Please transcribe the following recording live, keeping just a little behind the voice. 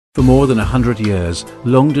For more than 100 years,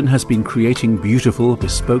 Longden has been creating beautiful,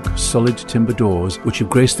 bespoke, solid timber doors which have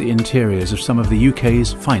graced the interiors of some of the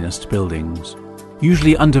UK's finest buildings.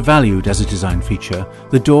 Usually undervalued as a design feature,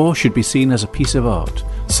 the door should be seen as a piece of art,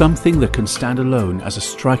 something that can stand alone as a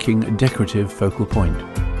striking decorative focal point.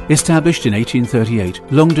 Established in 1838,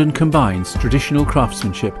 Longden combines traditional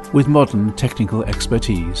craftsmanship with modern technical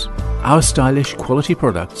expertise. Our stylish, quality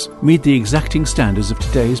products meet the exacting standards of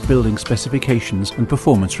today's building specifications and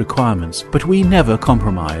performance requirements, but we never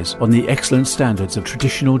compromise on the excellent standards of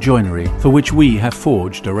traditional joinery for which we have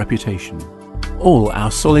forged a reputation. All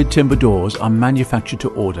our solid timber doors are manufactured to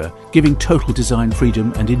order, giving total design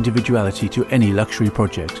freedom and individuality to any luxury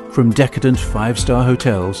project, from decadent five-star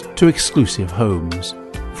hotels to exclusive homes.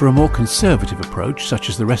 For a more conservative approach, such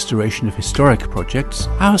as the restoration of historic projects,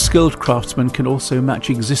 our skilled craftsmen can also match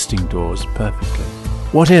existing doors perfectly.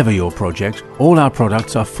 Whatever your project, all our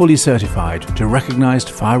products are fully certified to recognized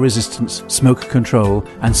fire resistance, smoke control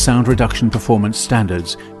and sound reduction performance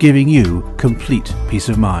standards, giving you complete peace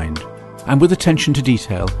of mind. And with attention to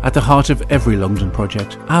detail at the heart of every Longden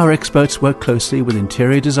project, our experts work closely with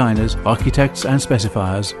interior designers, architects and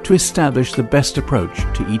specifiers to establish the best approach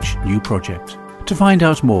to each new project. To find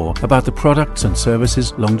out more about the products and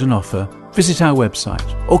services Longden offer, visit our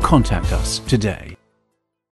website or contact us today.